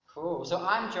Cool. So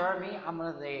I'm Jeremy. I'm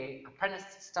one of the apprentice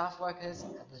staff workers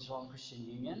at the Geelong Christian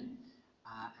Union.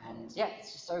 And yeah,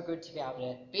 it's just so good to be able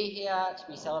to be here, to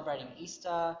be celebrating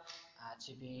Easter,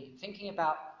 to be thinking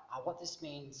about what this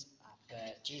means for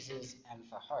Jesus and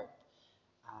for hope.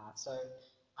 So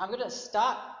I'm going to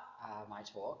start my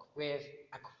talk with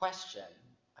a question,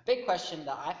 a big question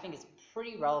that I think is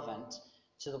pretty relevant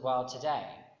to the world today.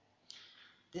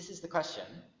 This is the question: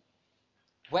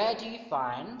 where do you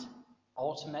find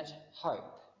ultimate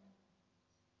hope?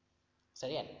 So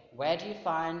again, where do you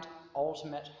find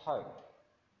ultimate hope?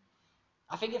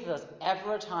 I think if there's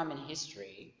ever a time in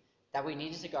history that we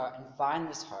needed to go and find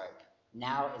this hope,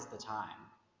 now is the time.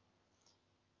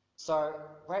 So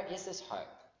where is this hope?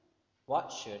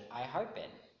 What should I hope in?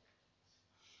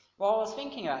 Well, I was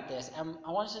thinking about this, and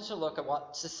I wanted to look at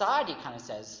what society kind of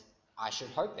says I should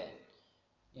hope in.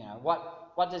 You know,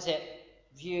 what does it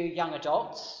view young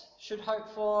adults should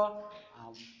hope for?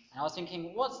 And I was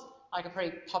thinking, what's like a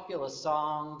pretty popular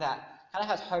song that kind of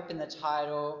has hope in the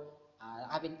title?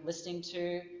 I've been listening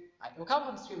to. We'll come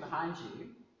on the screen behind you.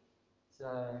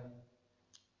 So,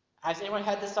 has anyone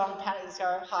heard the song Panic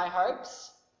Disco High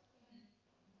Hopes?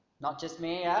 Not just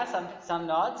me, yeah. Some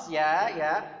nods,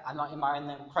 yeah. I'm not in my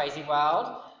own crazy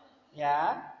world,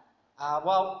 yeah.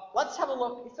 Well, let's have a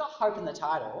look. It's got hope in the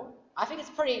title. I think it's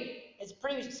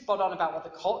pretty spot on about what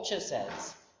the culture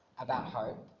says about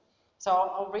hope. So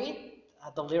I'll read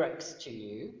the lyrics to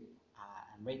you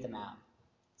and read them out.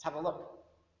 Let's have a look.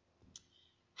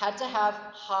 Had to have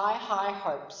high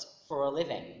hopes for a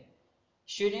living,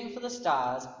 shooting for the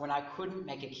stars when I couldn't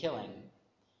make a killing.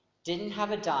 Didn't have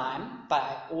a dime, but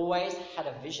I always had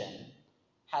a vision.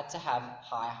 Had to have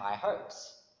high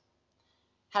hopes.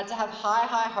 Had to have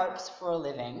high hopes for a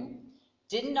living.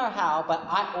 Didn't know how, but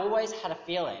I always had a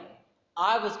feeling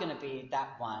I was going to be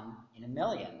that one in a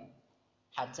million.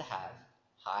 Had to have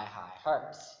high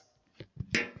hopes.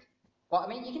 Well, I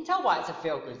mean, you can tell why it's a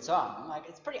feel-good song. Like,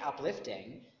 it's pretty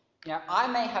uplifting. You know, I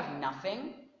may have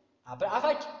nothing, but if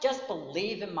I just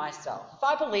believe in myself, if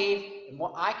I believe in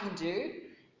what I can do,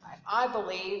 if I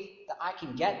believe that I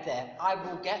can get there, I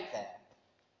will get there.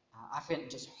 I can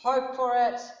just hope for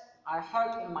it. I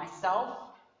hope in myself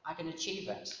I can achieve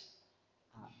it.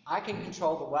 I can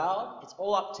control the world. It's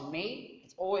all up to me.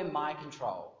 It's all in my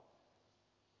control.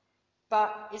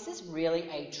 But is this really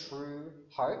a true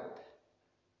hope?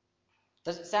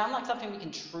 Does it sound like something we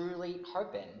can truly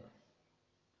hope in?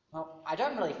 Well, I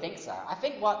don't really think so. I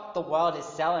think what the world is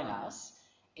selling us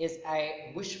is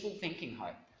a wishful thinking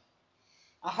hope.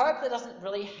 A hope that doesn't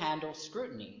really handle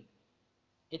scrutiny.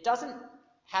 It doesn't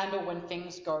handle when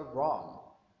things go wrong.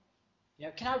 You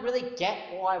know, can I really get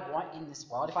all I want in this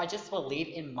world if I just believe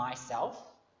in myself?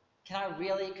 Can I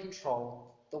really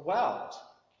control the world?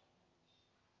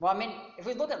 Well, I mean, if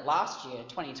we look at last year,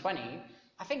 2020,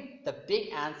 I think the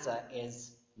big answer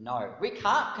is no. We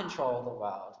can't control the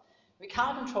world. We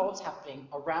can't control what's happening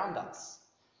around us.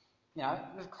 You know,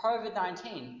 with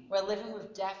COVID-19, we're living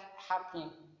with death happening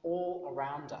all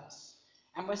around us.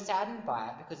 And we're saddened by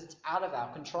it because it's out of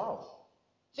our control.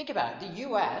 Think about it. The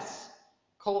US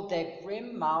called their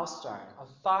grim milestone of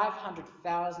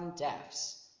 500,000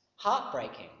 deaths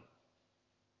heartbreaking.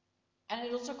 And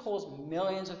it also caused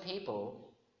millions of people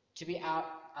to be out,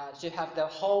 to have their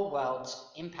whole world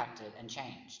impacted and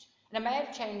changed. And it may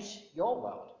have changed your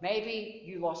world. Maybe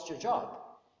you lost your job.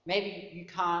 Maybe you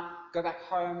can't go back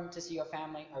home to see your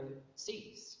family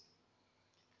overseas.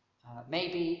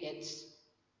 Maybe it's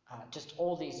just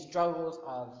all these struggles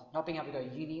of not being able to go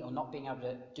to uni or not being able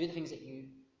to do the things that you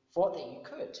thought that you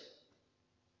could.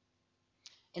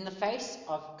 In the face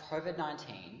of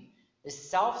COVID-19,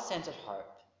 this self-centered hope,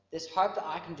 this hope that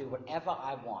I can do whatever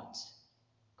I want,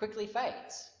 quickly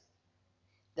fades.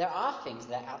 There are things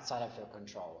that are outside of your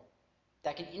control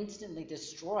that can instantly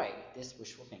destroy this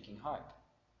wishful thinking hope.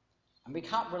 And we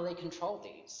can't really control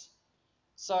these.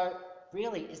 So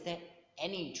really, is there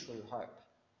any true hope?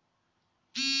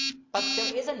 But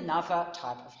there is another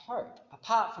type of hope,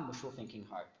 apart from wishful thinking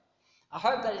hope. A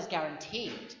hope that is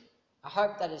guaranteed, a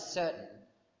hope that is certain,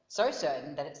 so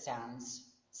certain that it sounds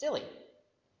silly.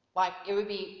 Like, it would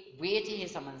be weird to hear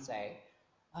someone say,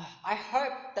 "Oh, I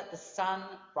hope that the sun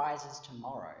rises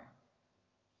tomorrow."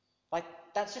 Like,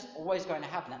 that's just always going to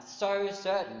happen. That's so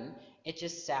certain, it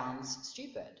just sounds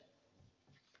stupid.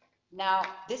 Now,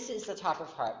 this is the type of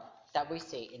hope that we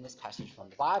see in this passage from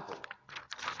the Bible.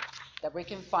 That we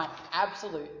can find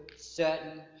absolute,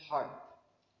 certain hope.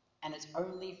 And it's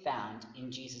only found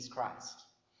in Jesus Christ.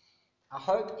 A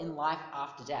hope in life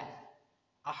after death.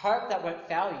 A hope that won't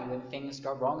fail you when things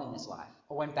go wrong in this life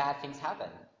or when bad things happen.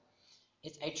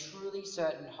 It's a truly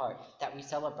certain hope that we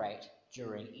celebrate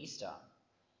during Easter.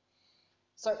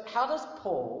 So how does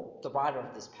Paul, the writer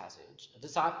of this passage, a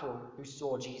disciple who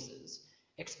saw Jesus,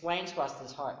 explain to us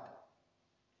this hope?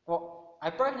 Well,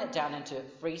 I've broken it down into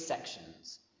 3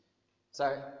 sections.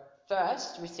 So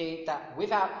first, we see that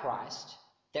without Christ,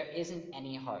 there isn't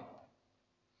any hope.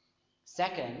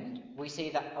 Second, we see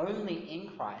that only in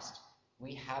Christ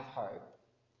we have hope.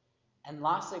 And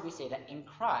lastly, we see that in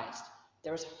Christ,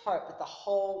 there is hope that the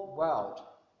whole world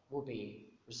will be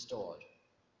restored.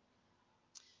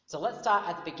 So let's start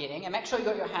at the beginning, and make sure you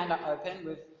got your handout open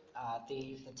with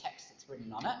the text that's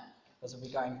written on it, because we'll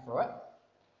be going through it.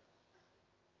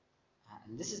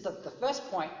 And this is the first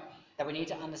point that we need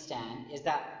to understand, is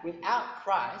that without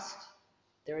Christ,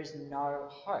 there is no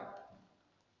hope.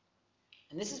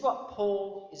 And this is what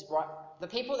the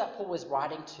people that Paul was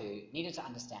writing to needed to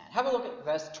understand. Have a look at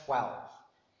verse 12.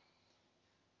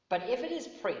 But if it is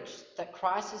preached that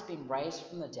Christ has been raised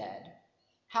from the dead,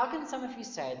 how can some of you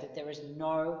say that there is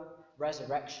no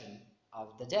resurrection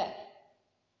of the dead?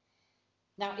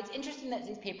 Now, it's interesting that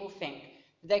these people think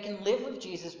that they can live with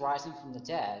Jesus rising from the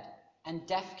dead and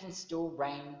death can still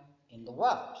reign in the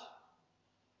world.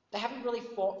 They haven't really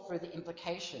thought through the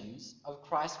implications of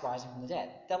Christ rising from the dead.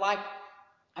 They're like,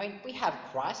 we have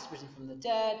Christ risen from the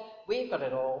dead, we've got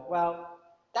it all. Well,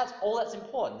 that's all that's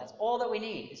important. That's all that we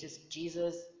need, is just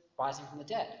Jesus rising from the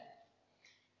dead.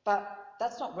 But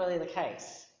that's not really the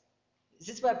case. This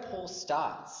is where Paul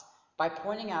starts, by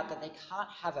pointing out that they can't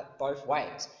have it both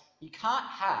ways. You can't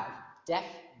have death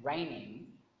reigning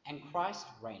and Christ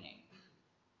reigning.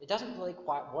 It doesn't really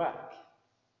quite work.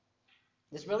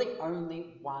 There's really only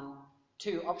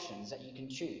two options that you can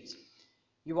choose.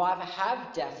 You either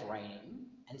have death reigning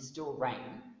and still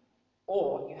reign,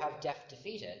 or you have death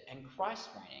defeated and Christ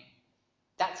reigning.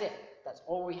 That's it. That's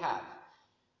all we have.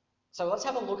 So let's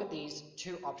have a look at these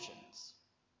 2 options.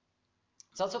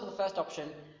 So let's look at the first option,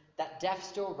 that death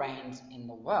still reigns in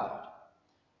the world.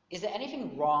 Is there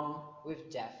anything wrong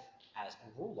with death as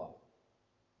a ruler?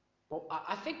 Well,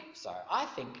 I think so. I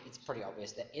think it's pretty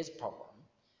obvious there is a problem.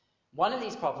 One of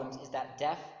these problems is that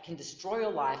death can destroy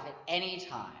your life at any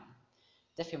time.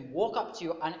 Death can walk up to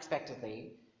you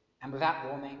unexpectedly and without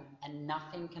warning, and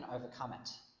nothing can overcome it.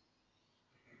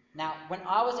 Now, when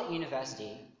I was at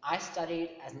university, I studied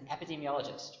as an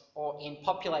epidemiologist, or in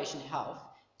population health,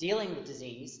 dealing with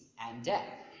disease and death.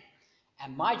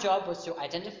 And my job was to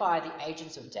identify the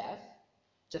agents of death,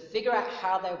 to figure out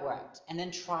how they worked, and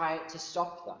then try to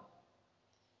stop them.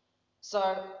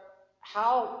 So,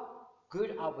 how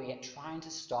good are we at trying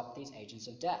to stop these agents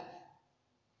of death?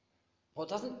 Well,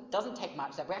 it doesn't take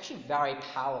much. That we're actually very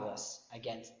powerless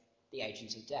against the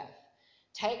agents of death.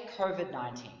 Take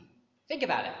COVID-19. Think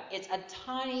about it. It's a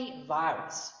tiny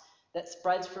virus that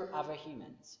spreads through other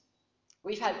humans.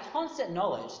 We've had constant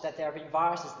knowledge that there have been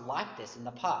viruses like this in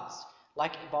the past,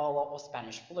 like Ebola or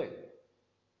Spanish flu.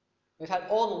 We've had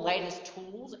all the latest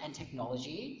tools and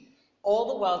technology,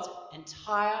 all the world's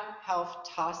entire health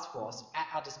task force at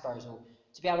our disposal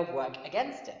to be able to work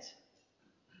against it.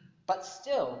 But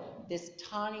still, this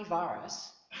tiny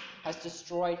virus has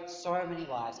destroyed so many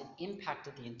lives and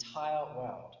impacted the entire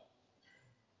world.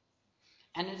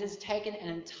 And it has taken an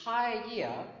entire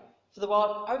year for the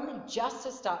world only just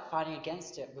to start fighting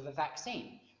against it with a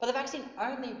vaccine. But the vaccine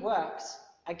only works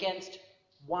against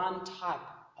one type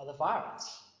of the virus.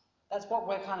 That's what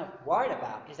we're kind of worried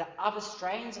about, is that other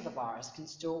strains of the virus can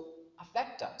still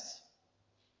affect us.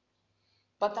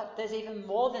 But there's even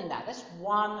more than that. That's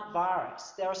one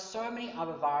virus. There are so many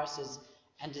other viruses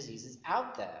and diseases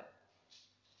out there.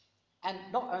 And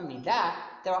not only that,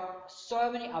 there are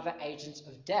so many other agents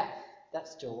of death that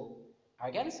still are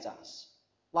against us,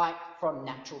 like from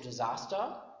natural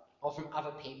disaster or from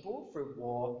other people through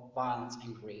war, violence,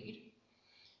 and greed.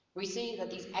 We see that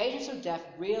these agents of death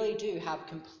really do have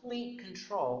complete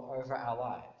control over our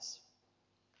lives.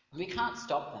 We can't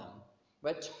stop them.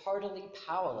 We're totally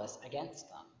powerless against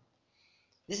them.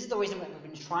 This is the reason that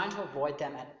we've been trying to avoid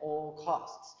them at all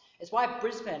costs. It's why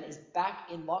Brisbane is back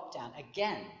in lockdown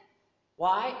again.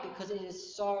 Why? Because it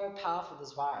is so powerful,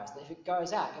 this virus, that if it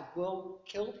goes out, it will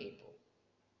kill people.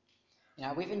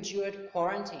 We've endured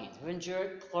quarantines, we've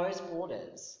endured closed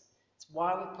borders. It's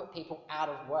why we've put people out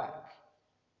of work.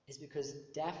 Is because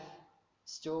death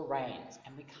still reigns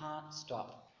and we can't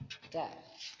stop death.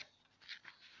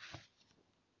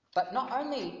 But not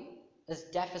only does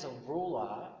death as a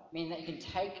ruler mean that you can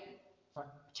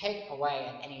take away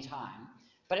at any time,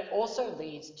 but it also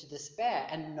leads to despair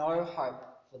and no hope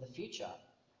for the future.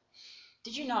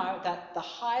 Did you know that the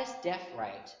highest death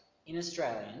rate in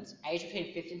Australians aged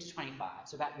between 15 to 25,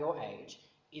 so about your age,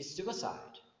 is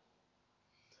suicide?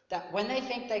 That when they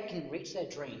think they can reach their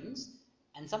dreams,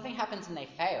 and something happens and they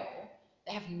fail,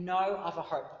 they have no other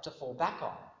hope to fall back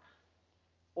on.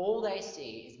 All they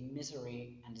see is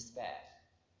misery and despair.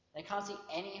 They can't see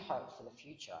any hope for the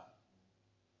future.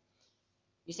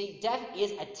 You see, death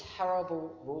is a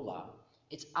terrible ruler.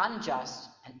 It's unjust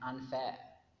and unfair.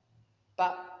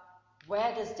 But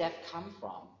where does death come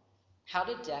from? How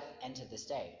did death enter the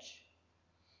stage?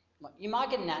 You might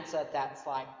get an answer that's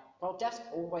like, well, death's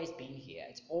always been here.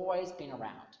 It's always been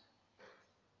around.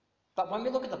 But when we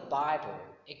look at the Bible,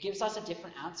 it gives us a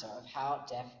different answer of how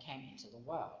death came into the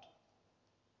world.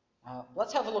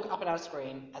 Let's have a look up at our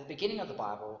screen at the beginning of the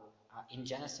Bible in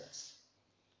Genesis.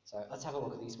 So let's have a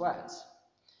look at these words.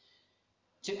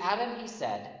 To Adam he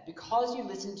said, because you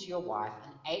listened to your wife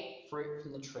and ate fruit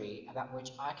from the tree about which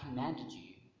I commanded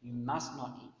you, you must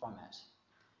not eat from it.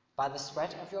 By the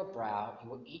sweat of your brow you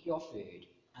will eat your food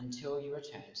until you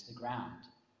return to the ground,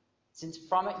 since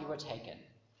from it you were taken.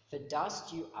 For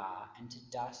dust you are, and to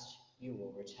dust you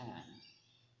will return.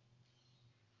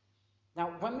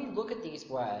 Now, when we look at these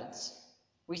words,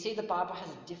 we see the Bible has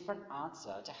a different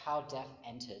answer to how death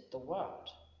entered the world.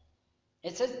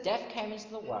 It says death came into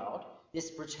the world,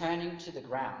 this returning to the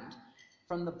ground,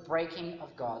 from the breaking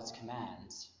of God's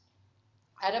commands.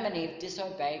 Adam and Eve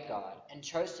disobeyed God and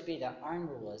chose to be their own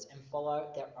rulers and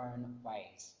follow their own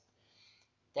ways.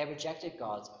 They rejected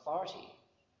God's authority.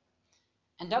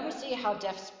 And don't we see how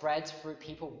death spreads through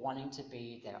people wanting to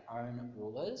be their own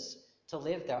rulers, to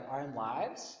live their own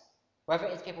lives? Whether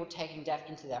it's people taking death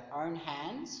into their own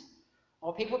hands,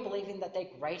 or people believing that they're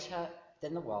greater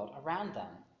than the world around them.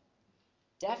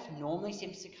 Death normally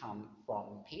seems to come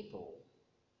from people.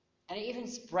 And it even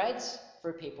spreads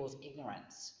through people's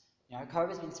ignorance. You know,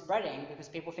 COVID's been spreading because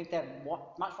people think they're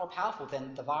much more powerful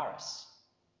than the virus.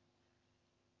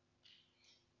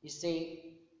 You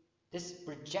see, this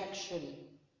rejection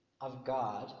of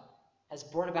God has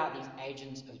brought about these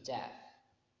agents of death.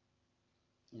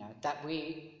 You know, that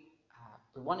we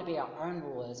want to be our own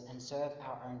rulers and serve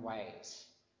our own ways.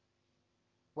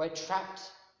 We're trapped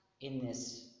in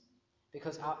this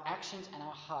because our actions and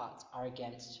our hearts are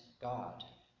against God.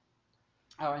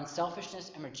 Our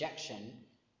unselfishness and rejection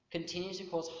continues to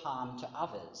cause harm to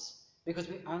others because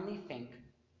we only think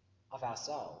of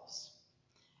ourselves.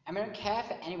 And we don't care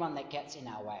for anyone that gets in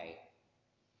our way.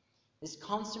 This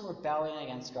constant rebellion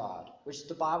against God, which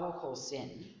the Bible calls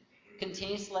sin,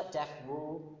 continues to let death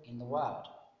rule in the world.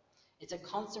 It's a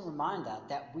constant reminder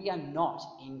that we are not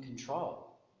in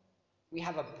control. We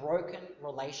have a broken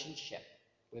relationship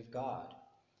with God,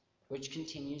 which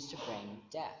continues to bring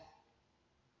death.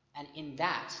 And in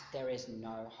that, there is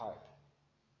no hope.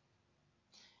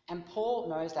 And Paul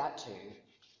knows that too.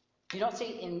 Do you not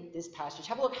see in this passage?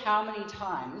 Have a look how many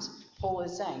times Paul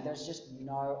is saying there's just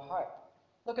no hope.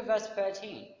 Look at verse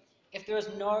 13. If there is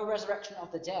no resurrection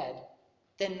of the dead,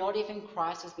 then not even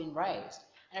Christ has been raised.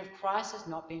 And if Christ has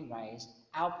not been raised,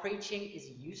 our preaching is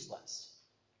useless,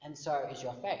 and so is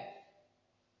your faith.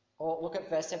 Or look at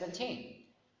verse 17.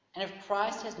 And if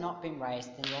Christ has not been raised,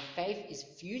 then your faith is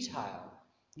futile.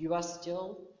 You are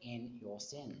still in your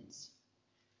sins.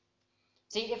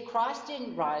 See, if Christ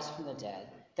didn't rise from the dead,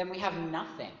 then we have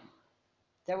nothing.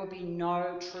 There would be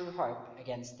no true hope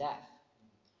against death.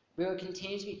 We will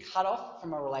continue to be cut off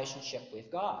from a relationship with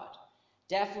God.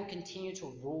 Death will continue to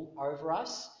rule over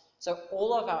us, so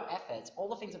all of our efforts, all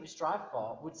the things that we strive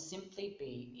for, would simply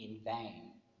be in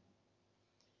vain.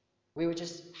 We would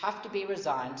just have to be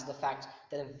resigned to the fact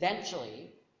that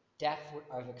eventually death would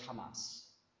overcome us.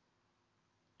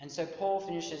 And so Paul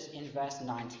finishes in verse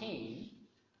 19,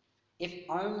 if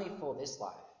only for this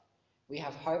life we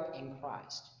have hope in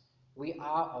Christ, we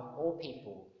are of all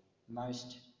people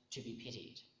most to be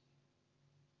pitied.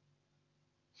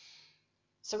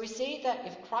 So we see that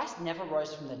if Christ never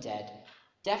rose from the dead,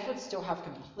 death would still have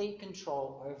complete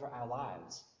control over our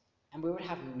lives, and we would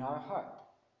have no hope.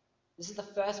 This is the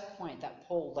first point that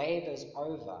Paul labors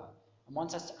over and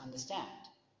wants us to understand.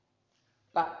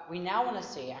 But we now want to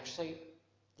see actually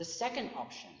the second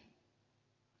option.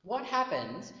 What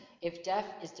happens if death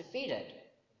is defeated?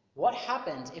 What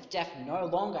happens if death no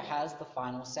longer has the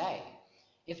final say?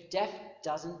 If death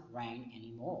doesn't reign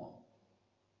anymore?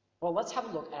 Well, let's have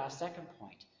a look at our second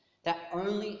point, that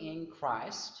only in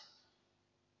Christ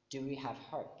do we have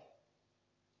hope.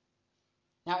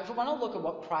 Now, if we want to look at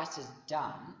what Christ has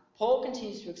done, Paul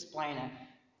continues to explain it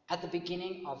at the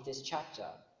beginning of this chapter.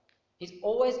 He's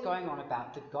always going on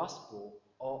about the gospel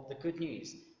or the good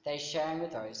news that he's sharing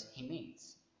with those he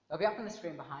meets. They'll be up on the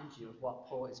screen behind you of what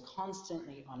Paul is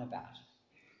constantly on about.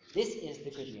 This is the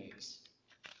good news,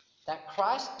 that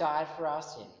Christ died for our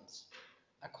sins,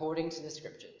 according to the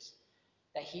scriptures,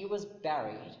 that he was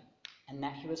buried, and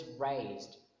that he was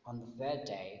raised on the third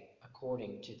day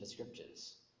according to the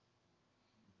scriptures.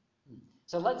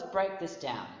 So let's break this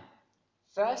down.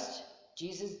 First,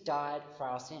 Jesus died for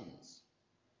our sins.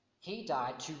 He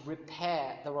died to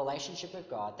repair the relationship with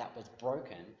God that was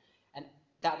broken and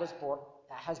that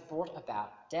has brought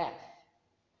about death.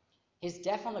 His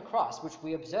death on the cross, which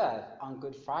we observe on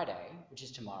Good Friday, which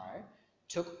is tomorrow,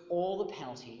 took all the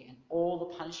penalty and all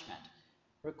the punishment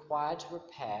required to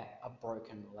repair a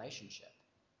broken relationship.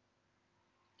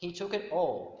 He took it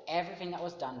all, everything that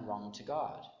was done wrong to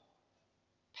God,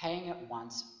 paying it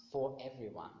once for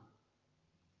everyone.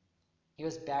 He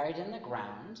was buried in the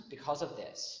ground because of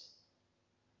this.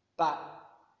 But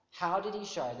how did he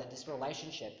show that this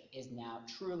relationship is now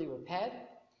truly repaired?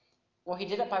 Well, he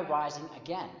did it by rising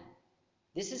again.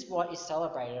 This is what is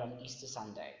celebrated on Easter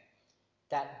Sunday,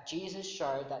 that Jesus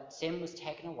showed that sin was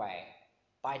taken away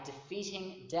by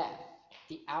defeating death,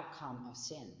 the outcome of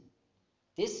sin.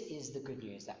 This is the good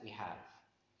news that we have,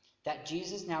 that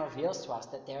Jesus now reveals to us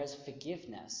that there is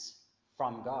forgiveness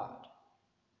from God.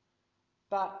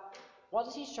 But what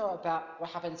does he show about what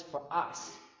happens for us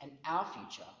and our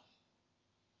future?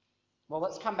 Well,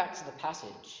 let's come back to the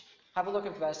passage. Have a look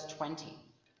at verse 20.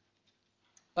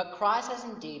 But Christ has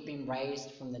indeed been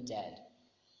raised from the dead,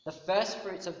 the first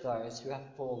fruits of those who have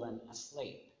fallen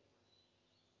asleep.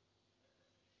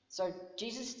 So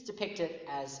Jesus is depicted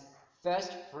as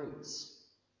first fruits.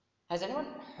 Has anyone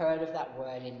heard of that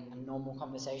word in a normal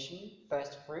conversation,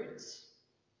 first fruits?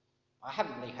 I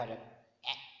haven't really heard it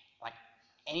like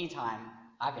any time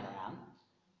I've been around.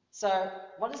 So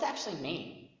what does it actually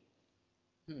mean?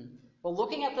 Well,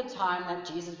 looking at the time that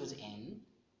Jesus was in,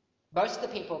 most of the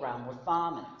people around were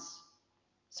farmers.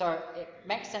 So it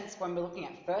makes sense when we're looking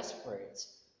at first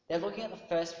fruits, they're looking at the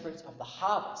first fruits of the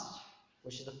harvest,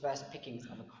 which is the first pickings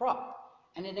of a crop.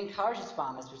 And it encourages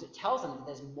farmers because it tells them that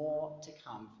there's more to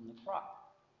come from the crop.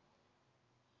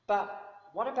 But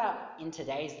what about in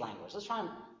today's language? Let's try and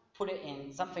put it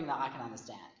in something that I can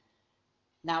understand.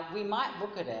 Now, we might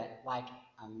look at it like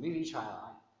a movie trailer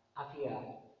up here.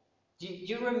 Do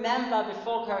you remember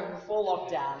before COVID, before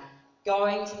lockdown,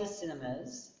 going to the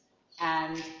cinemas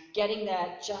and getting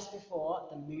there just before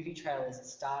the movie trailers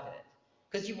started?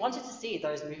 Because you wanted to see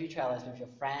those movie trailers with your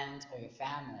friends or your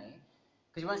family,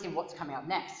 because you want to see what's coming up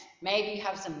next. Maybe you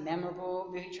have some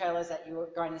memorable movie trailers that you were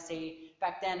going to see.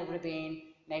 Back then it would have been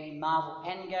maybe Marvel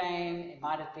Endgame, it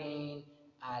might have been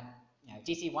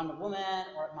DC Wonder Woman,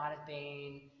 or it might have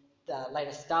been the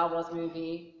latest Star Wars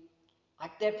movie.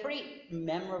 Like, they're pretty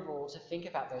memorable to think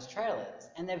about those trailers,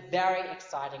 and they're very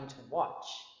exciting to watch.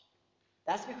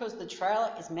 That's because the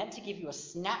trailer is meant to give you a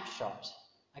snapshot,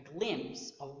 a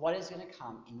glimpse of what is going to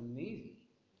come in the movie,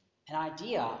 an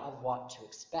idea of what to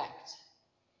expect.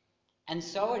 And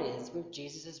so it is with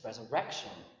Jesus' resurrection.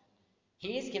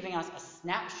 He is giving us a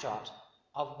snapshot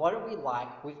of what it will be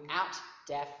like without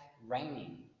death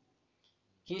reigning.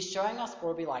 He is showing us what it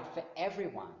will be like for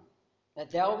everyone, that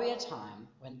there will be a time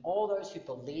when all those who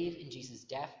believe in Jesus'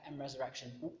 death and resurrection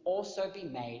will also be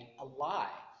made alive.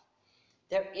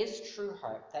 There is true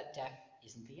hope that death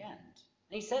isn't the end.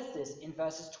 And he says this in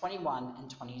verses 21 and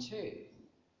 22.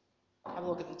 Have a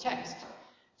look at the text.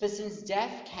 For since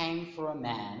death came for a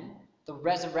man, the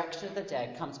resurrection of the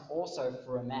dead comes also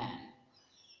for a man.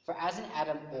 For as in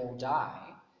Adam all die,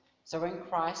 so in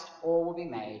Christ all will be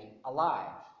made alive.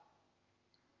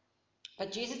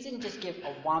 But Jesus didn't just give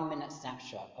a 1-minute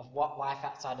snapshot of what life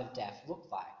outside of death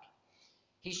looked like.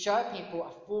 He showed people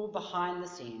a full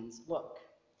behind-the-scenes look.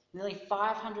 Nearly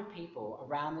 500 people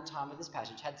around the time of this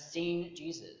passage had seen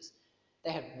Jesus.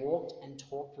 They had walked and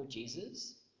talked with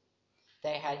Jesus.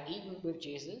 They had eaten with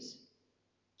Jesus.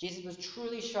 Jesus was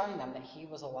truly showing them that he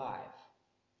was alive.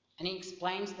 And he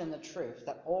explained to them the truth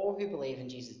that all who believe in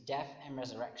Jesus' death and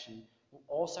resurrection will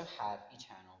also have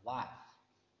eternal life.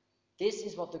 This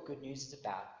is what the good news is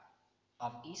about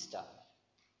of Easter.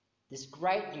 This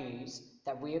great news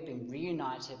that we have been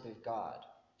reunited with God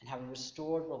and have a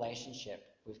restored relationship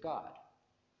with God.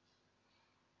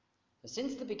 So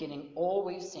since the beginning, all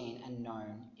we've seen and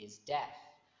known is death.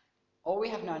 All we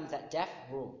have known is that death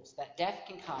rules, that death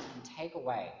can come and take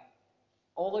away.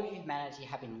 All of humanity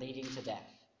have been leading to death.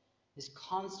 This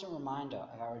constant reminder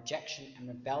of our rejection and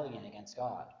rebellion against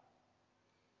God.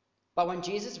 But when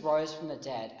Jesus rose from the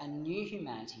dead, a new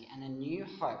humanity and a new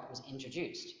hope was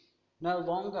introduced. No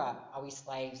longer are we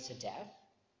slaves to death.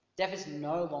 Death is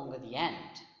no longer the end.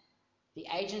 The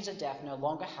agents of death no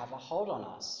longer have a hold on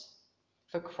us,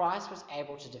 for Christ was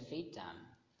able to defeat them.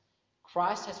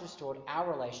 Christ has restored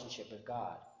our relationship with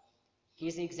God. He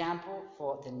is the example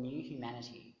for the new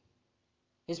humanity.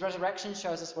 His resurrection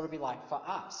shows us what it will be like for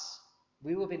us.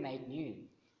 We will be made new.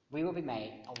 We will be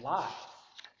made alive.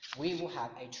 We will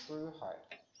have a true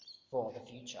hope for the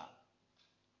future.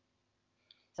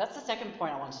 So that's the second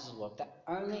point I wanted to look, that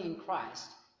only in Christ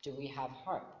do we have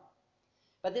hope.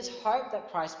 But this hope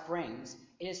that Christ brings,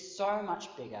 it is so much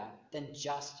bigger than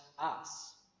just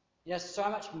us. It has so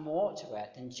much more to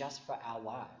it than just for our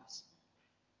lives.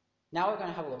 Now we're going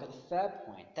to have a look at the third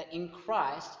point, that in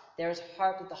Christ there is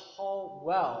hope that the whole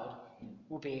world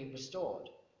will be restored.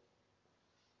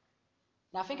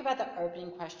 Now think about that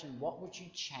opening question, what would you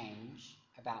change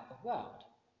about the world?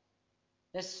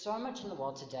 There's so much in the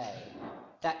world today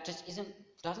that just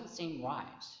doesn't seem right.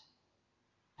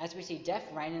 As we see death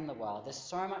reign in the world, there's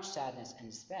so much sadness and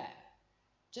despair.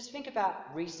 Just think about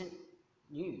recent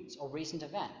news or recent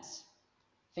events.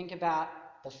 Think about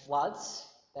the floods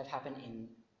that have happened in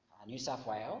New South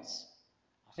Wales.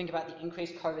 Think about the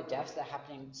increased COVID deaths that are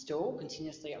happening still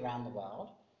continuously around the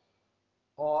world.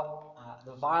 Or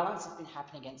the violence that's been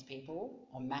happening against people,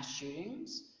 or mass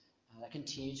shootings that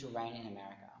continue to reign in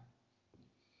America.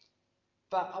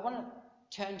 But I want to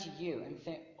turn to you and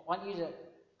I want you to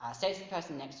say to the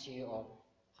person next to you or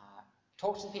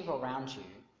talk to the people around you,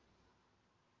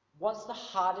 what's the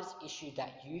hardest issue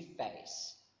that you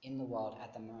face in the world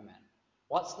at the moment?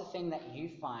 What's the thing that you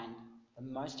find the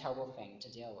most terrible thing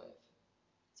to deal with?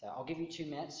 So I'll give you 2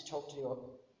 minutes to talk to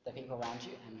the people around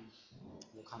you and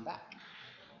we'll come back.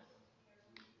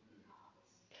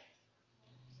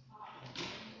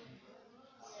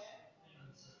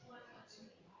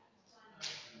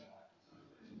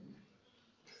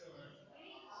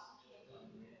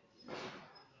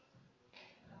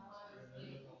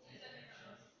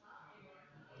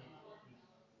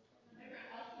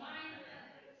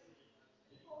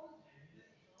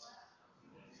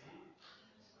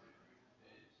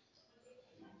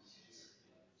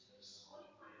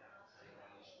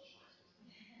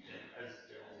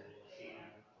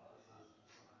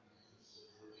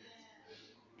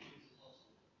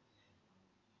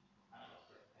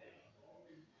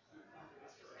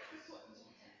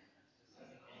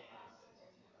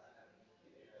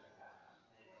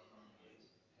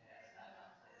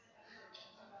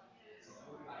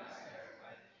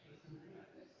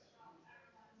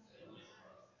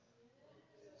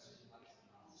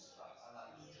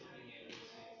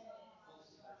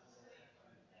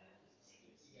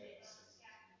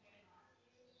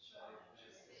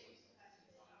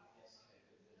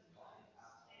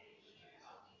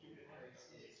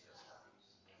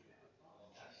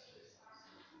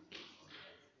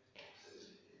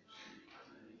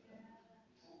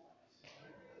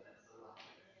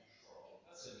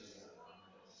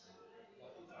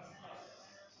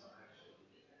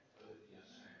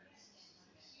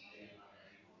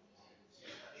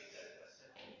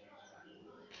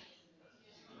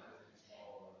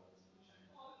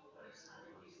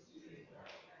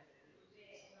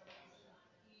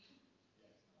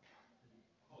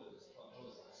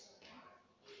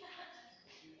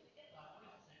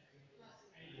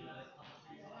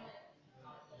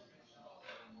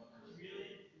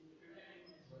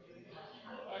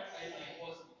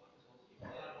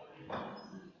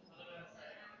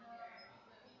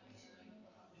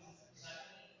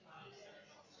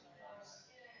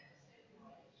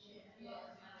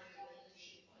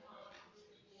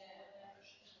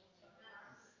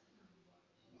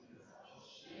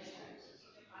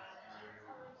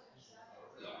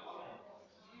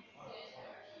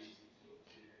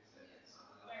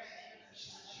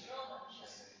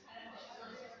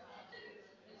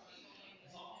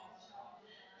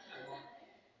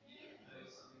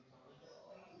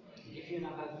 Give you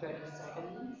another 30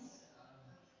 seconds.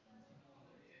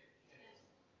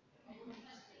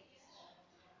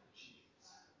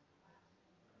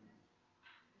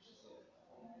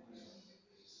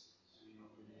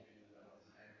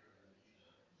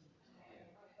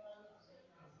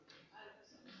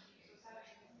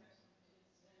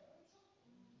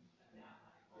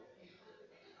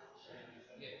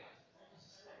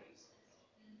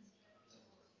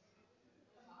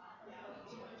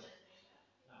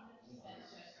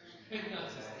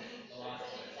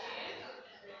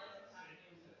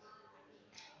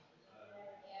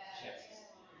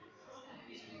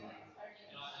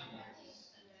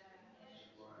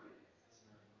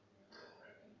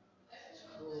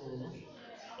 Cool.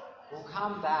 We'll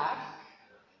come back.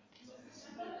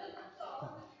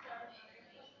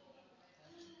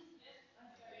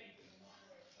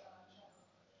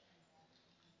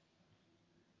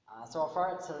 So I'll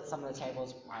throw it to some of the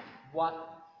tables. Right,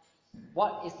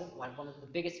 what is one of the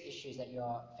biggest issues that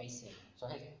you're facing? So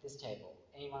hey, this table.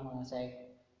 Anyone want to say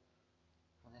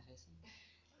what they're facing?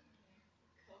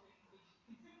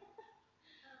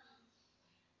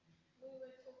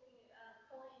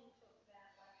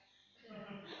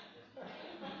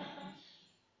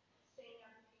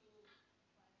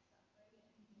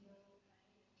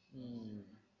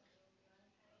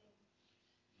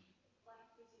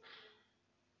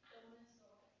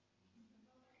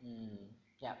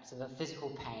 Yeah, so the physical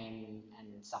pain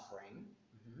and suffering.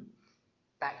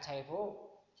 Back table,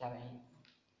 do you have any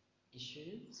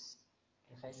issues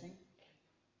you're facing?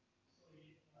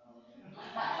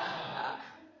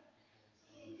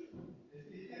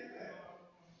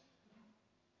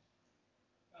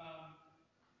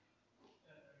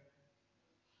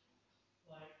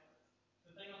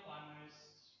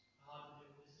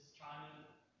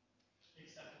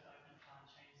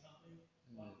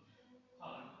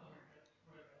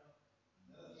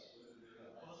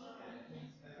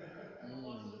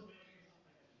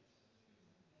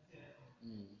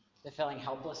 Mm. They're feeling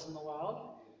helpless in the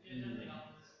world? Mm.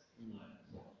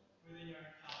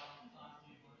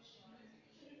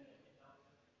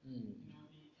 Mm.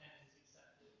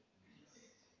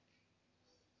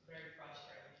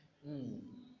 Mm.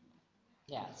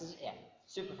 Yeah, yeah,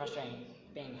 super frustrating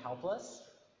being helpless.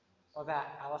 What about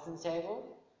Alison's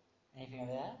table? Anything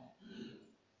over there?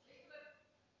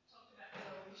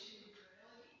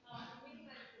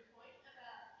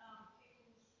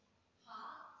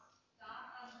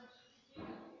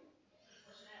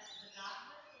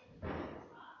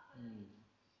 Mm.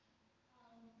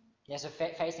 Yeah, so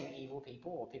facing evil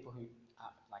people or people who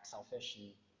are like selfish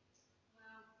and.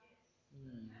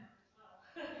 Mm.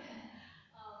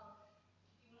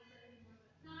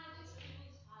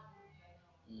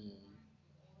 Mm.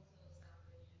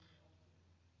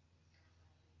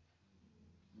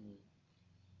 Mm.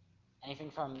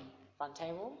 Anything from front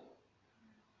table?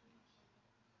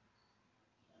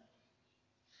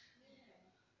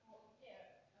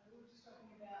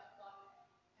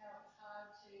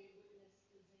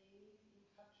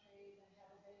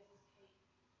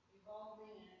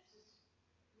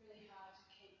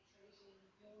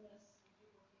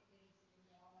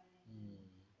 Mm.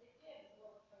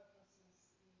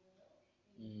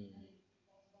 Mm.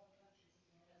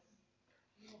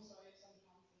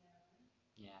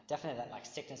 Yeah, definitely that like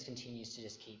sickness continues to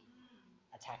just keep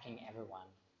attacking everyone.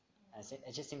 And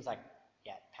it just seems like,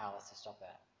 yeah, powerless to stop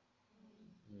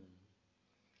it. Mm.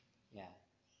 Yeah.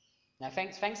 Now,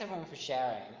 thanks everyone for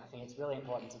sharing. I think it's really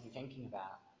important to be thinking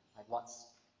about like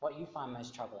what you find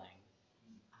most troubling.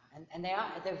 And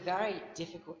they're very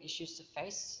difficult issues to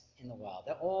face in the world.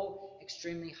 They're all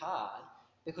extremely hard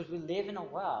because we live in a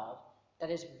world that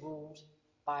is ruled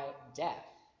by death.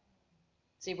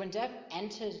 See, when death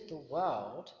enters the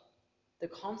world, the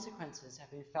consequences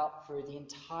have been felt through the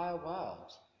entire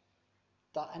world.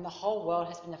 And the whole world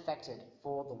has been affected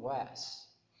for the worse.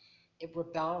 It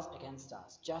rebels against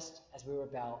us, just as we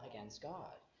rebel against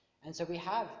God. And so we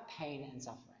have pain and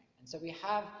suffering. And so we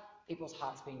have people's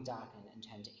hearts being darkened and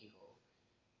turned to evil.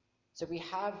 So we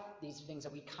have these things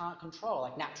that we can't control,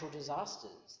 like natural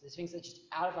disasters. There's things that are just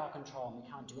out of our control and we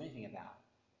can't do anything about.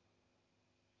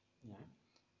 You know?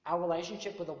 Our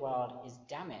relationship with the world is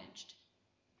damaged,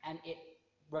 and it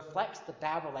reflects the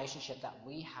bad relationship that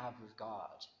we have with God.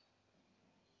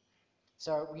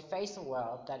 So we face a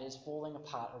world that is falling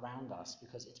apart around us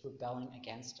because it's rebelling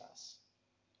against us.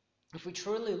 If we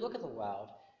truly look at the world,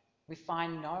 we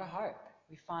find no hope.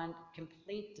 We find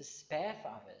complete despair for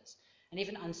others, and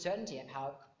even uncertainty of how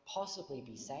it could possibly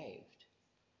be saved.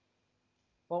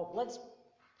 Well, let's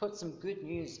put some good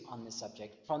news on this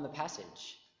subject from the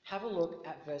passage. Have a look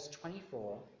at verse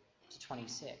 24 to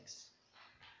 26.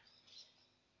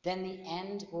 Then the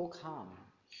end will come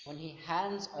when he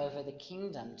hands over the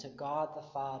kingdom to God the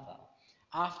Father,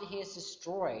 after he has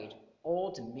destroyed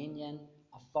all dominion,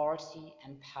 authority,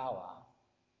 and power.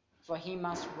 For he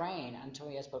must reign until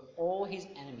he has put all his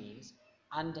enemies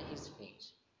under his feet.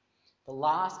 The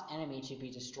last enemy to be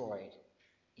destroyed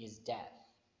is death.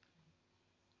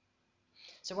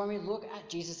 So when we look at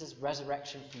Jesus'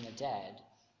 resurrection from the dead,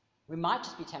 we might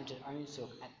just be tempted only to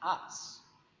look at us.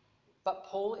 But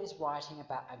Paul is writing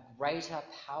about a greater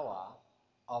power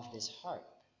of this hope.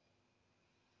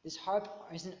 This hope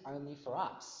isn't only for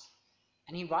us.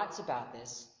 And he writes about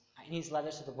this in his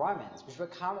letter to the Romans, which we're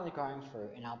currently going through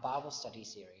in our Bible study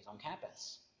series on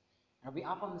campus. And it'll be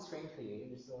up on the screen for you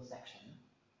in this little section.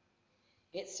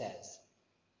 It says,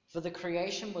 "For the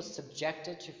creation was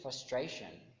subjected to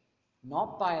frustration,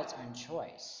 not by its own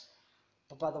choice,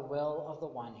 but by the will of the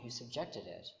one who subjected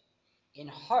it, in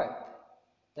hope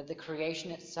that the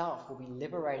creation itself will be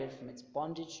liberated from its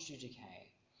bondage to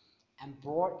decay and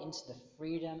brought into the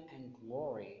freedom and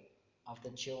glory of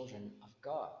the children of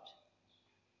God."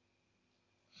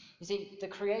 You see, the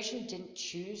creation didn't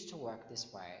choose to work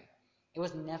this way. It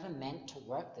was never meant to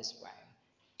work this way.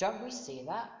 Don't we see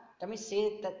that? Don't we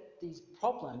see that these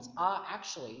problems are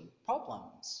actually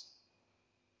problems?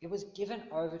 It was given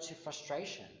over to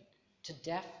frustration, to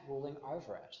death ruling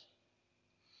over it.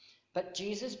 But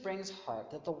Jesus brings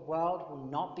hope that the world will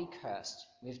not be cursed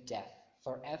with death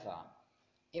forever.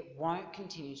 It won't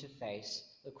continue to face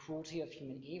the cruelty of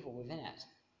human evil within it.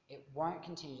 It won't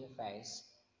continue to face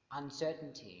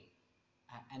uncertainty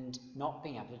and not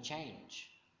being able to change.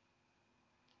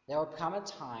 There will come a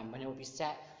time when it will be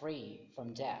set free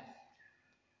from death,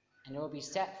 and it will be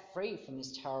set free from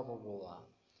this terrible ruler,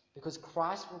 because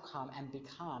Christ will come and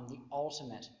become the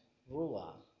ultimate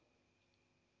ruler.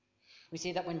 We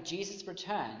see that when Jesus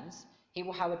returns, he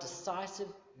will have a decisive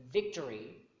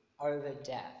victory over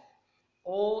death.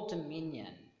 All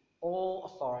dominion,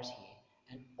 all authority,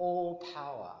 and all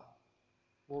power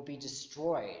will be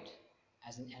destroyed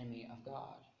as an enemy of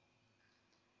God.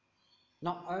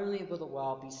 Not only will the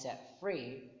world be set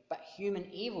free, but human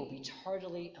evil will be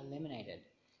totally eliminated.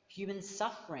 Human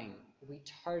suffering will be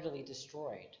totally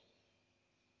destroyed.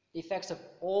 The effects of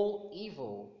all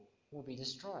evil will be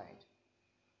destroyed.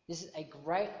 This is a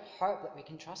great hope that we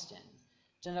can trust in,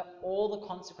 to know that all the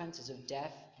consequences of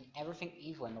death and everything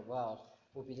evil in the world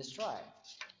will be destroyed.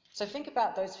 So think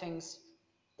about those things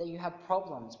that you have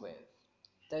problems with,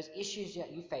 those issues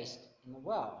that you face in the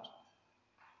world.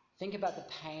 Think about the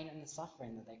pain and the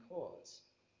suffering that they cause.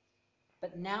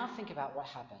 But now think about what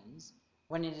happens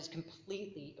when it is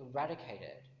completely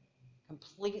eradicated,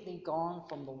 completely gone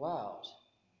from the world.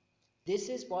 This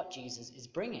is what Jesus is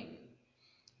bringing.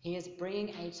 He is bringing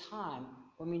a time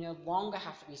when we no longer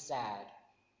have to be sad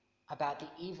about the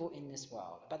evil in this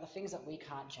world, about the things that we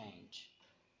can't change.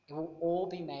 It will all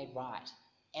be made right.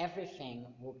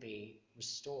 Everything will be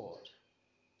restored.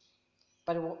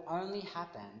 But it will only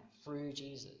happen through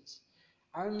Jesus.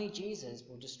 Only Jesus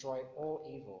will destroy all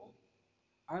evil.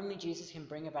 Only Jesus can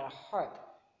bring about a hope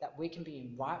that we can be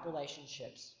in right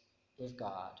relationships with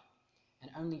God. And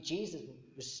only Jesus will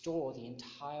restore the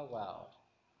entire world.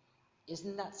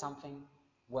 Isn't that something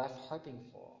worth hoping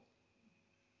for?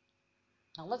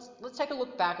 Now let's take a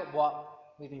look back at what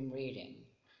we've been reading.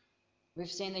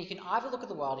 We've seen that you can either look at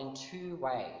the world in two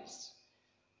ways.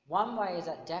 One way is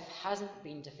that death hasn't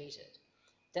been defeated,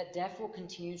 that death will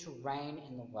continue to reign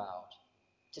in the world,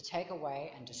 to take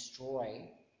away and destroy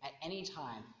at any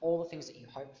time all the things that you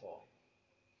hope for,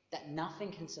 that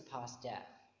nothing can surpass death,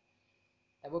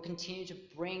 that will continue to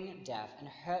bring death and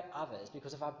hurt others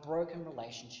because of our broken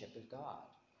relationship with God,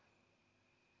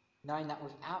 knowing that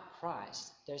without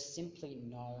Christ there's simply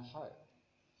no hope.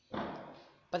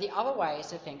 But the other way is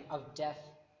to think of death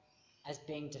as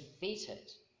being defeated,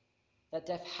 that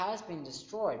death has been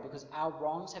destroyed because our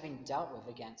wrongs have been dealt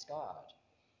with against God,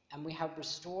 and we have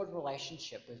restored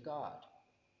relationship with God.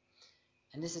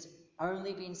 And this has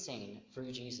only been seen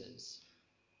through Jesus.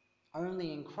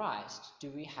 Only in Christ do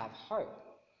we have hope.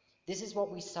 This is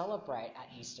what we celebrate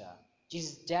at Easter,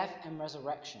 Jesus' death and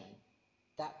resurrection,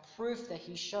 that proof that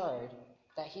he showed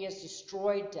that he has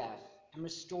destroyed death and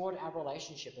restored our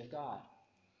relationship with God.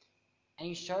 And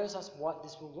he shows us what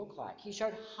this will look like. He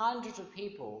showed hundreds of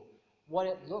people what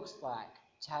it looks like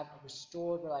to have a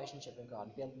restored relationship with God,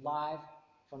 to be alive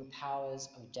from the powers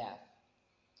of death.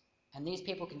 And these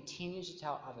people continue to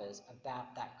tell others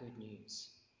about that good news.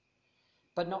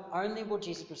 But not only will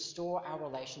Jesus restore our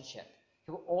relationship,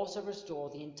 he will also restore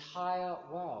the entire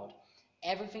world.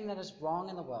 Everything that is wrong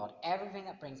in the world, everything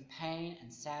that brings pain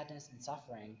and sadness and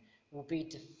suffering will be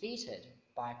defeated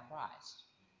by Christ.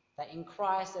 That in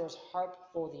Christ there is hope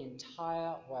for the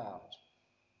entire world.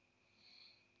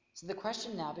 So the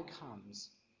question now becomes,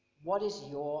 what is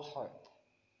your hope?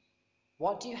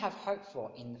 What do you have hope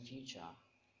for in the future?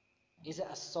 Is it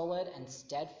a solid and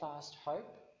steadfast hope,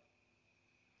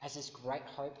 as this great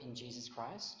hope in Jesus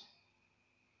Christ?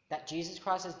 That Jesus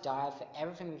Christ has died for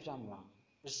everything we've done wrong,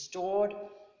 restored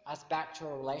us back to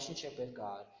a relationship with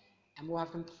God, and will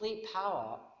have complete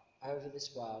power over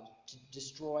this world to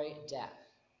destroy death.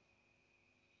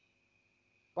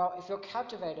 Well, if you're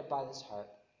captivated by this hope,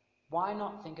 why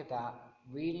not think about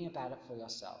reading about it for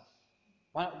yourself?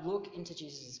 Why not look into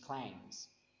Jesus' claims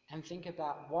and think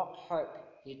about what hope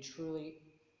he truly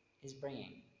is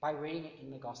bringing by reading it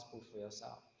in the gospel for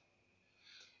yourself?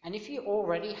 And if you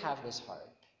already have this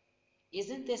hope,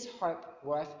 isn't this hope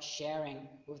worth sharing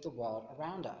with the world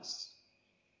around us?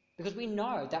 Because we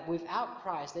know that without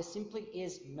Christ, there simply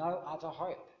is no other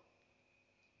hope.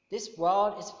 This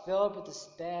world is filled with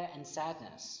despair and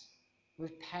sadness,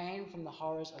 with pain from the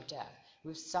horrors of death,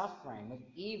 with suffering, with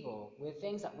evil, with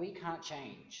things that we can't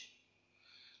change.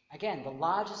 Again, the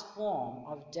largest form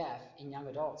of death in young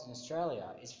adults in Australia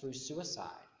is through suicide,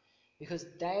 because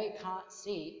they can't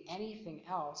see anything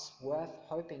else worth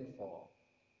hoping for.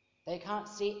 They can't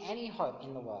see any hope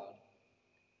in the world.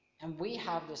 And we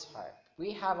have this hope.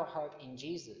 We have a hope in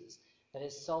Jesus that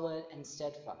is solid and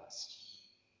steadfast.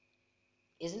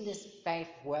 Isn't this faith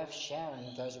worth sharing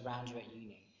with those around you at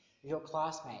uni, with your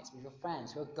classmates, with your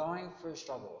friends who are going through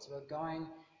struggles, who are going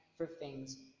through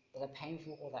things that are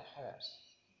painful or that hurt?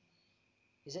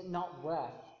 Is it not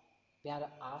worth being able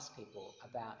to ask people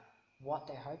about what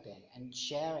they hope in and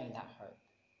sharing that hope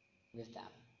with them?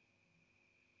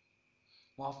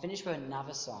 Well, I'll finish with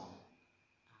another song,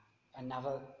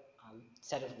 another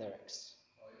set of lyrics.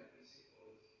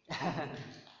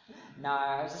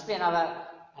 No, it'll just be another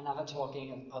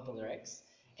talking of the lyrics.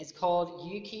 It's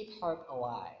called You Keep Hope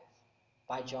Alive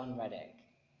by John Reddick,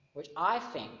 which I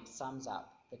think sums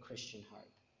up the Christian hope.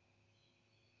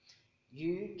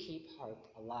 You keep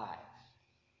hope alive.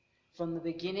 From the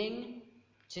beginning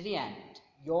to the end,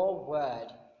 your word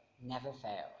never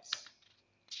fails.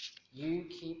 You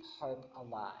keep hope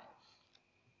alive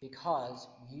because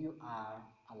you are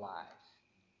alive.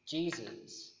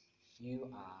 Jesus, you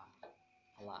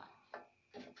are alive.